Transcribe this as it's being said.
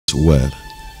well.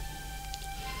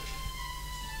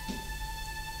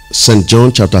 St.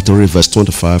 John chapter 3 verse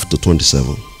 25 to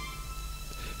 27.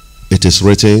 It is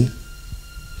written,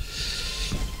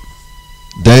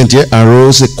 then there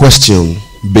arose a question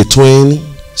between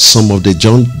some of the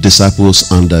John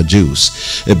disciples and the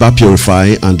Jews about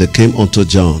purifying, and they came unto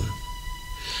John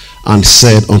and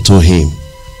said unto him,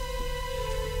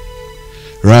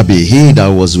 Rabbi, he that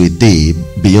was with thee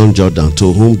beyond Jordan,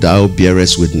 to whom thou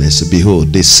bearest witness,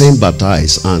 behold, the same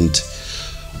baptize, and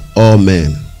all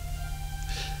men.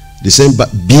 The same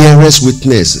bearest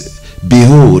witness,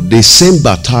 behold, the same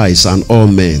baptize, and all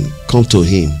men come to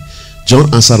him.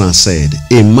 John answered and said,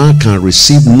 a man can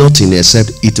receive nothing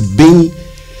except it being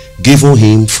given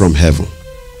him from heaven.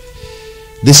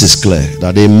 This is clear,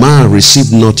 that a man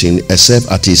receive nothing except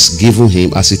as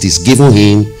it is given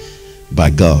him by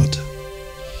God.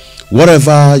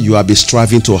 Whatever you have been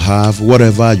striving to have,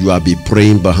 whatever you have been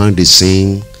praying behind the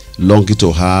scene, longing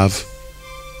to have,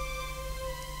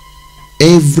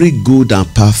 every good and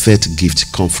perfect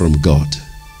gift comes from God.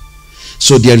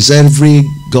 So there is every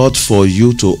God for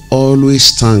you to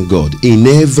always thank God in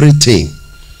everything,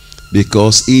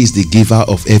 because he is the giver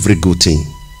of every good thing.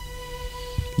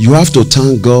 You have to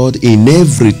thank God in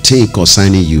everything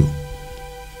concerning you.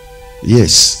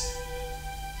 Yes.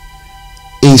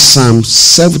 In Psalm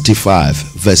 75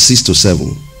 verse 6 to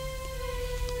 7.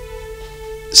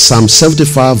 Psalm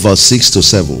 75 verse 6 to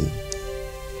 7.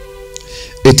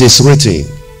 It is written,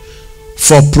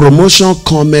 for promotion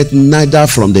cometh neither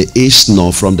from the east,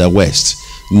 nor from the west,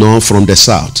 nor from the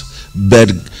south, but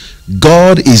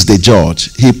God is the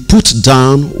judge. He put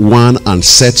down one and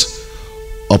set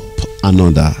up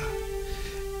another.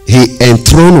 He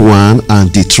enthroned one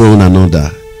and dethroned another.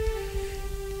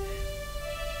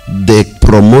 The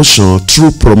promotion,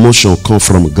 true promotion, comes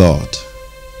from God.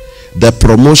 The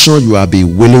promotion you have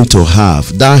been willing to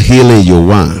have, that healing you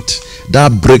want,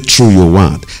 that breakthrough you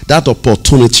want, that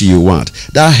opportunity you want,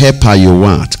 that helper you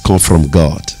want, come from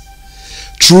God.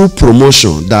 True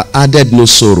promotion that added no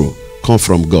sorrow come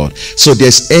from God. So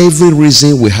there's every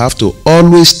reason we have to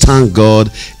always thank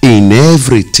God in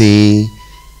everything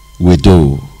we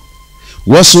do.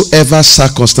 Whatsoever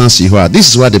circumstance you are. This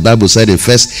is what the Bible said in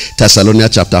 1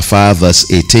 Thessalonians chapter 5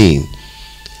 verse 18. 1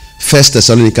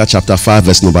 Thessalonians chapter 5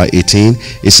 verse number 18.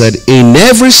 It said, in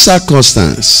every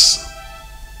circumstance,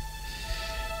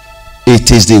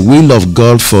 it is the will of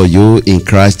God for you in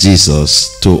Christ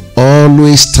Jesus to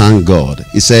always thank God.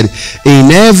 He said,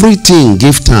 in everything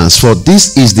give thanks, for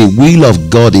this is the will of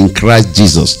God in Christ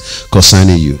Jesus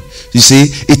concerning you. You see,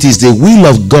 it is the will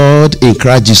of God in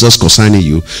Christ Jesus concerning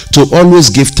you to always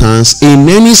give thanks in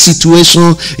any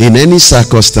situation, in any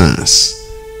circumstance.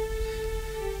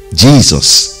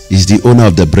 Jesus is the owner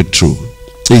of the breakthrough.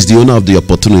 He is the owner of the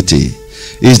opportunity.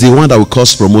 He is the one that will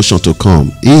cause promotion to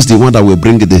come. He is the one that will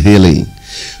bring the healing.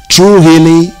 True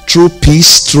healing, true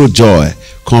peace, true joy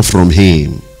come from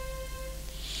him.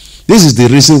 This is the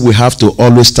reason we have to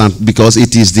always stand, because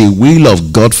it is the will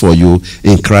of God for you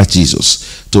in Christ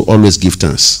Jesus to always give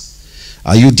thanks.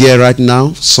 Are you there right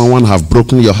now? Someone have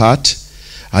broken your heart?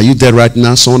 Are you there right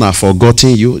now? Someone have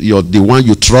forgotten you? You're the one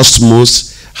you trust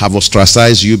most, have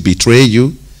ostracized you, betrayed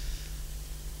you.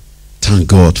 Thank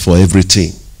God for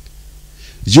everything.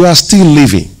 You are still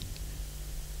living.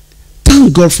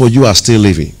 Thank God for you are still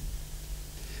living.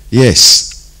 Yes.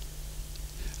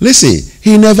 Listen,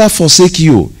 he never forsake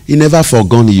you. He never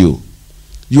forgone you.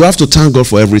 You have to thank God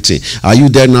for everything. Are you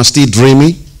there now still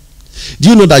dreaming? Do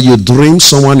you know that you dream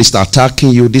someone is attacking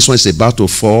you? This one is about to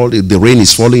fall. The rain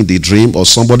is falling in the dream, or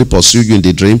somebody pursue you in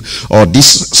the dream, or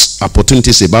this opportunity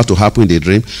is about to happen in the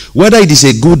dream. Whether it is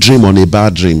a good dream or a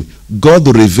bad dream, God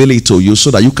will reveal it to you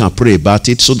so that you can pray about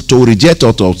it, so to reject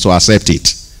or to accept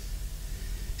it.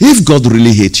 If God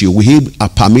really hates you, will he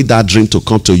permit that dream to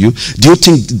come to you? Do you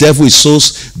think the devil is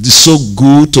so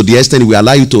good to the extent he will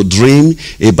allow you to dream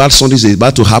about something is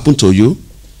about to happen to you?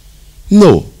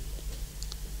 No.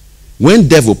 When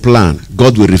devil plan,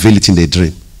 God will reveal it in the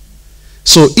dream.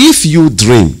 So if you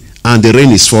dream and the rain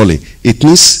is falling, it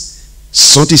means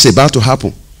something is about to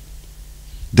happen.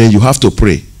 Then you have to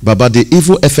pray. But the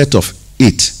evil effect of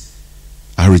it,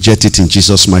 I reject it in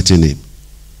Jesus' mighty name.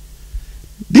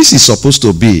 This is supposed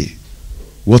to be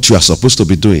what you are supposed to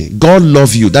be doing. God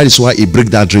loves you. That is why he bring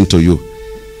that dream to you.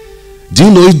 Do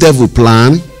you know if devil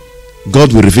plan,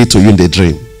 God will reveal to you in the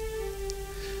dream.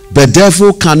 But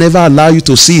devil can never allow you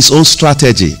to see his own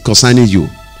strategy concerning you.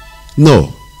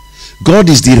 No. God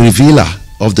is the revealer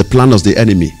of the plan of the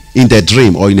enemy in the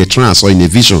dream or in a trance or in a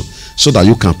vision, so that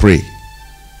you can pray.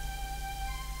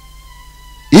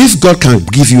 If God can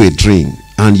give you a dream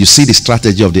and you see the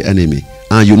strategy of the enemy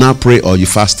and you now pray or you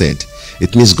fasted,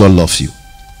 it means God loves you.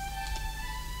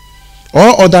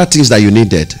 All other things that you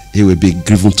needed, it will be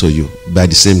given to you by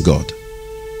the same God.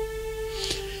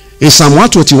 In Psalm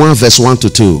 121 verse 1 to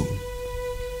 2,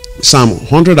 Psalm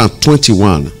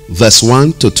 121 verse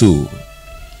 1 to 2,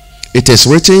 it is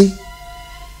written,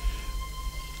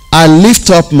 I lift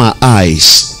up my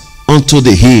eyes unto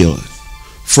the hill,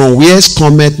 from whence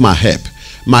cometh my help.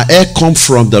 My help come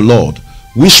from the Lord,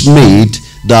 which made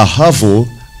the heaven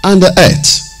and the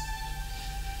earth.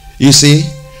 You see,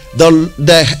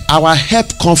 our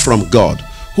help comes from God,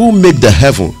 who made the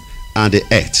heaven and the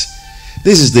earth.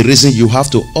 This is the reason you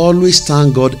have to always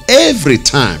thank God every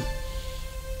time.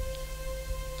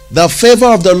 The favor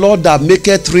of the Lord that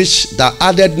maketh rich, that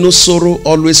added no sorrow,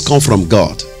 always come from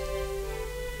God.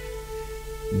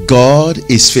 God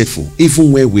is faithful,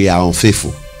 even when we are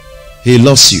unfaithful. He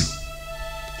loves you.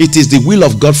 It is the will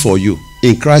of God for you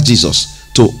in Christ Jesus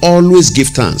to always give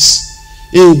thanks.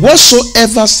 In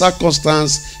whatsoever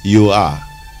circumstance you are,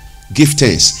 give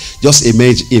thanks. Just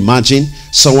imagine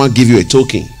someone give you a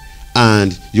token,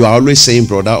 and you are always saying,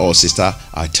 brother or sister,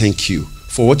 I thank you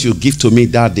for what you give to me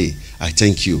that day. I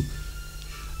thank you.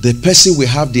 The person will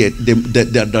have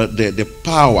the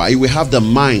power, he will have the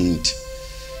mind,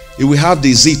 he will have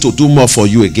the zeal to do more for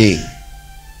you again.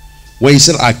 When he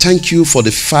said, I thank you for the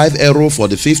 5 euro, for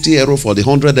the 50 euro, for the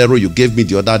 100 euro you gave me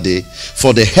the other day,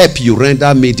 for the help you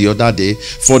rendered me the other day,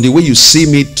 for the way you see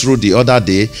me through the other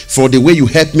day, for the way you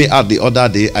helped me out the other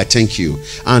day, I thank you.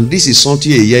 And this is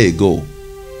something a year ago.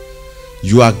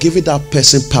 You are giving that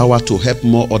person power to help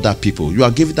more other people. You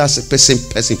are giving that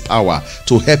person power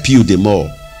to help you the more.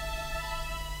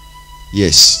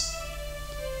 Yes.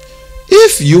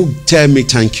 If you tell me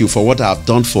thank you for what I have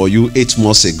done for you 8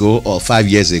 months ago or 5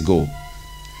 years ago,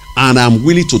 and I'm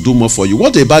willing to do more for you,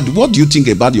 what do you think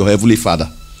about your Heavenly Father,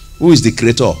 who is the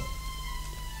creator?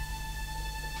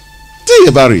 Think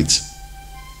about it.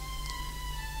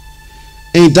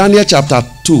 In Daniel chapter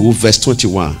 2 verse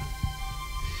 21,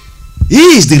 he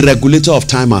is the regulator of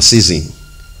time and season.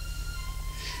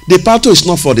 The battle is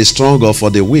not for the strong or for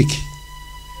the weak.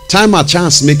 Time and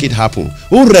chance make it happen.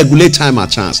 Who regulate time and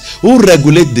chance? Who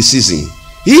regulate the season?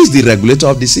 He is the regulator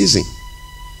of the season.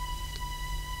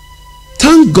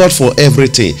 Thank God for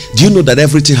everything. Do you know that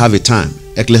everything have a time?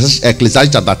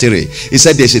 Ecclesiastes chapter 3. He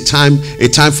said there's a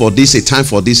time for this, a time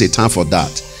for this, a time for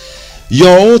that.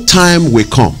 Your own time will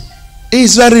come.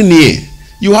 It's very near.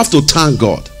 You have to thank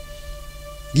God.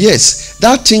 Yes,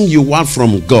 that thing you want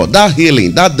from God, that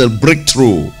healing, that the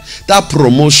breakthrough, that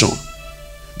promotion,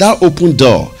 that open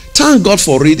door, thank God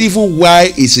for it, even while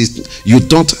you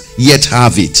don't yet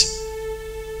have it.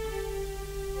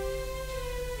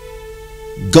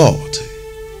 God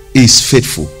is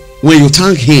faithful. When you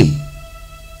thank him,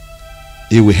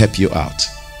 he will help you out.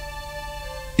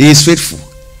 He is faithful.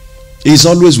 He is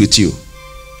always with you.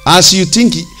 As you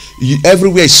think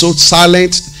everywhere is so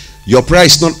silent, your prayer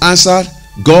is not answered,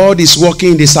 God is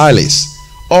working in the silence.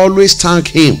 Always thank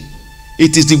him.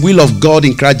 It is the will of God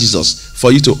in Christ Jesus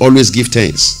for you to always give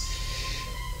thanks.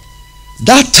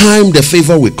 That time the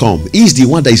favor will come. He is the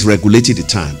one that is regulating the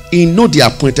time. He knows the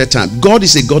appointed time. God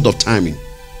is a God of timing.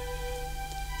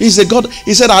 He's a God.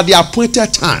 He said at the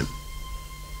appointed time,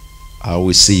 I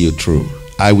will see you through.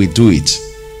 I will do it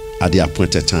at the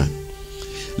appointed time.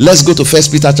 Let's go to 1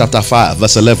 Peter chapter 5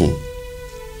 verse 11. 1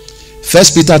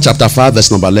 Peter chapter 5 verse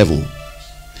number 11.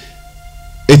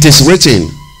 It is written,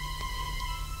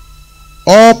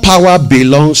 all power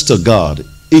belongs to God.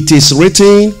 It is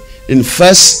written in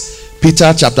 1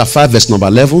 Peter chapter 5 verse number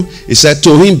 11. It said,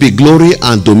 to him be glory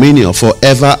and dominion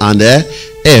forever and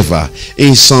ever.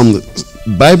 In some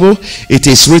Bible, it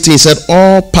is written, it said,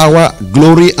 all power,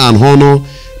 glory and honor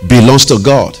belongs to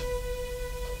God.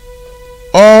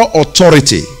 All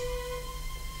authority.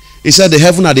 It said the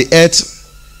heaven and the earth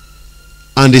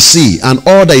and the sea, and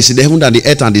all that is in the heaven and the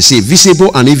earth and the sea,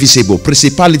 visible and invisible,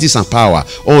 principalities and power,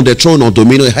 on the throne, on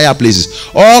dominion, in higher places,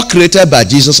 all created by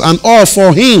Jesus and all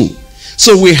for him.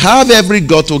 So we have every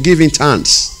God to give in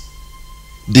thanks.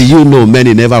 Do you know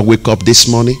many never wake up this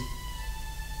morning?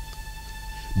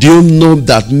 Do you know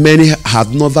that many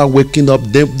have never waken up,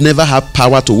 they never have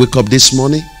power to wake up this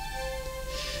morning?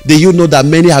 Do you know that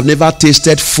many have never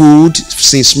tasted food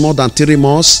since more than 3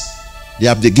 months? They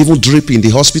have been given drip in the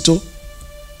hospital.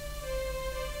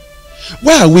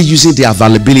 Why are we using the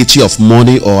availability of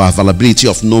money or availability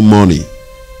of no money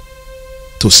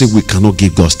to say we cannot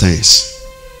give God thanks?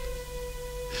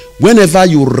 Whenever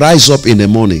you rise up in the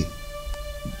morning,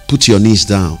 put your knees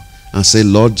down and say,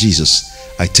 Lord Jesus,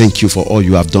 I thank you for all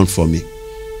you have done for me.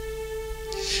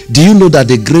 Do you know that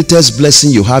the greatest blessing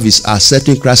you have is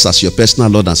accepting Christ as your personal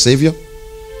Lord and Savior?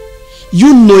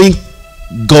 You knowing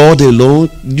God alone,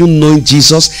 you knowing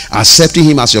Jesus, accepting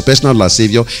him as your personal Lord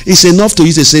Savior, is enough to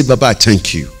you to say, Baba, I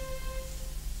thank you.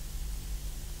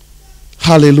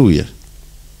 Hallelujah.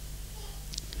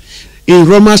 In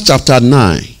Romans chapter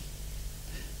 9,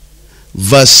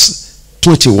 verse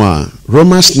 21.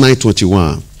 Romans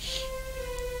 9:21.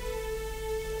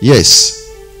 Yes.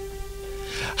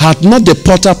 Hath not the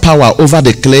potter power over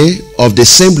the clay of the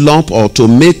same lump, or to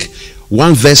make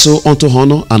one vessel unto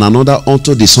honor and another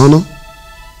unto dishonor?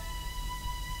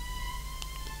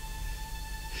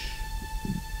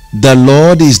 The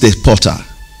Lord is the potter.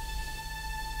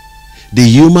 The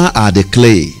human are the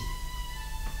clay.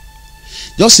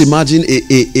 Just imagine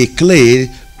a clay,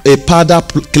 a powder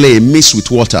clay mixed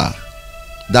with water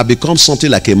that becomes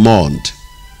something like a mold.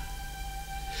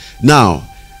 Now,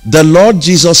 the Lord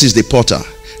Jesus is the potter.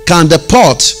 Can the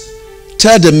pot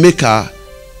tell the maker,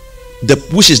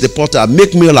 which is the potter,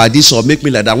 make me like this or make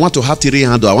me like that? I want to have 3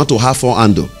 handle, I want to have 4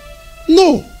 handle.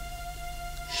 No.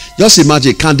 Just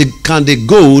imagine, can the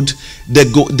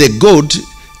gold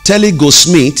telling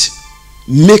goldsmith,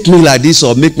 make me like this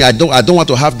or make me, I don't want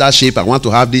to have that shape, I want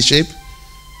to have this shape?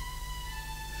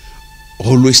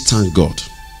 Always thank God.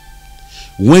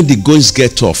 When the goings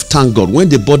get tough, thank God. When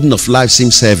the burden of life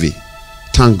seems heavy,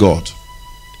 thank God.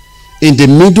 In the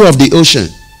middle of the ocean,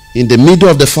 in the middle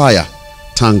of the fire,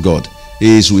 thank God.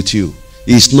 He is with you.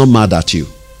 He is not mad at you.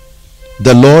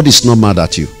 The Lord is not mad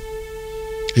at you.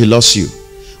 He loves you.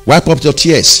 Wipe up your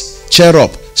tears. Cheer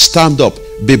up. Stand up.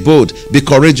 Be bold. Be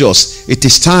courageous. It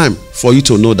is time for you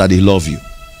to know that he loves you.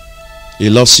 He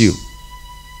loves you.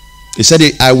 He said,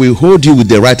 I will hold you with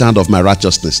the right hand of my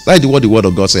righteousness. That's what the word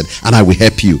of God said. And I will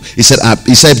help you. He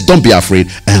said, don't be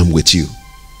afraid. I am with you.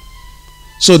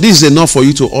 So this is enough for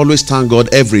you to always thank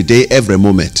God every day, every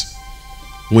moment,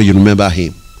 when you remember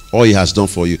him, all he has done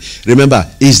for you. Remember,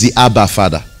 he's the Abba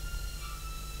Father.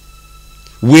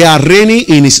 We are reigning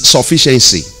in his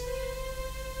sufficiency.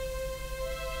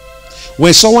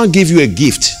 When someone gives you a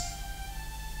gift,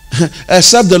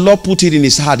 except the Lord put it in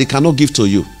his heart, he cannot give to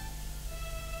you.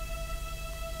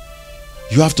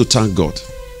 You have to thank God.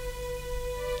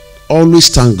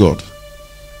 Always thank God.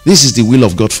 This is the will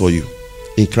of God for you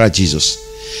in Christ Jesus.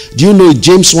 Do you know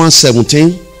James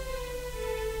 1:17?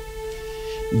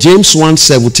 James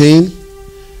 1:17,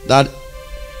 that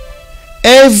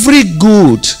every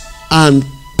good and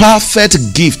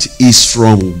perfect gift is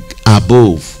from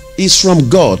above, is from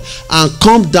God, and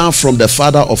come down from the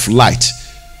Father of light,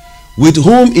 with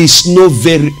whom is no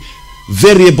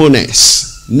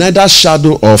variableness, neither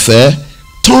shadow of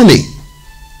turning.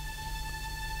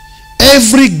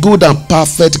 Every good and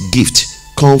perfect gift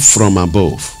comes from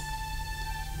above.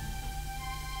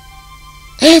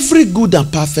 Every good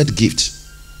and perfect gift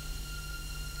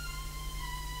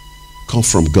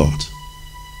comes from God.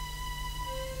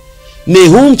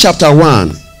 Nahum chapter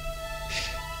 1.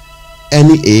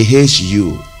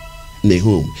 N-A-H-U.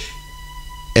 Nahum.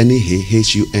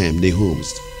 N-A-H-U-M. Nahum.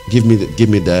 Give me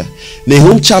the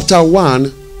Nahum chapter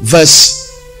 1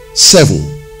 verse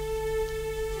 7.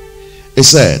 It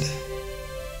said,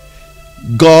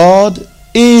 God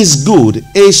is good,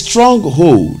 a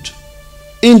stronghold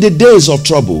in the days of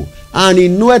trouble, and he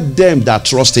knoweth them that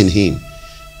trust in him.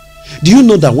 Do you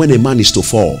know that when a man is to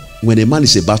fall, when a man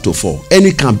is about to fall,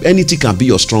 anything can be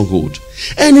your stronghold?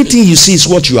 Anything you see is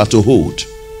what you are to hold.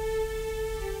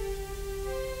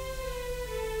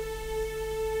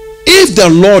 If the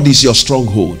Lord is your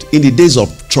stronghold in the days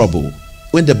of trouble,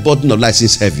 when the burden of life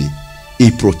is heavy,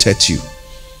 he protects you.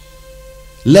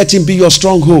 Let him be your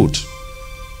stronghold.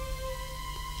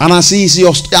 And as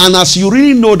you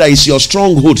really know that it's your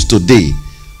stronghold today,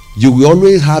 you will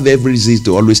always have every reason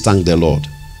to always thank the Lord.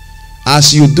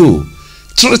 As you do,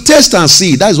 taste and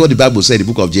see. That is what the Bible said in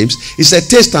the book of James. It said,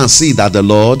 taste and see that the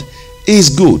Lord is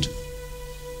good.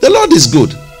 The Lord is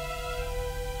good.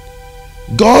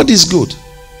 God is good.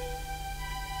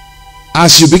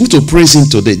 As you begin to praise him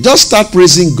today, just start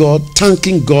praising God,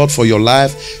 thanking God for your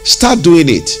life. Start doing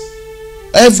it.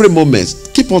 Every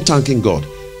moment, keep on thanking God.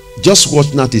 Just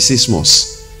watch now the 6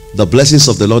 months. The blessings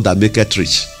of the Lord that maketh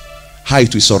rich, how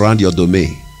it will surround your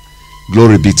domain.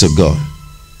 Glory be to God.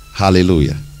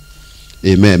 Hallelujah.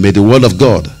 Amen. May the word of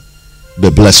God be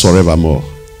blessed forevermore.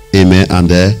 Amen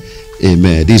and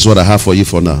amen. This is what I have for you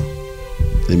for now.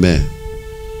 Amen.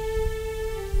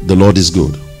 The Lord is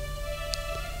good.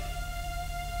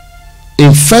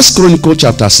 In 1 Chronicles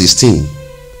chapter 16,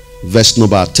 verse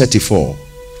number 34.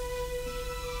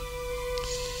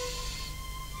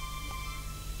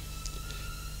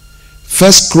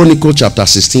 1 Chronicles chapter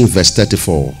 16, verse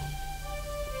 34.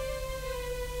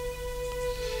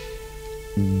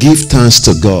 Give thanks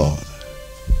to God.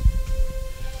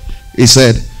 He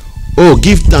said, oh,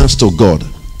 give thanks to God.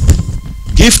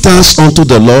 Give thanks unto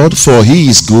the Lord, for he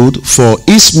is good, for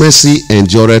his mercy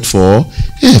endureth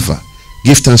forever.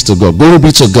 Give thanks to God. Glory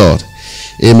be to God.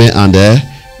 Amen and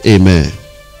amen.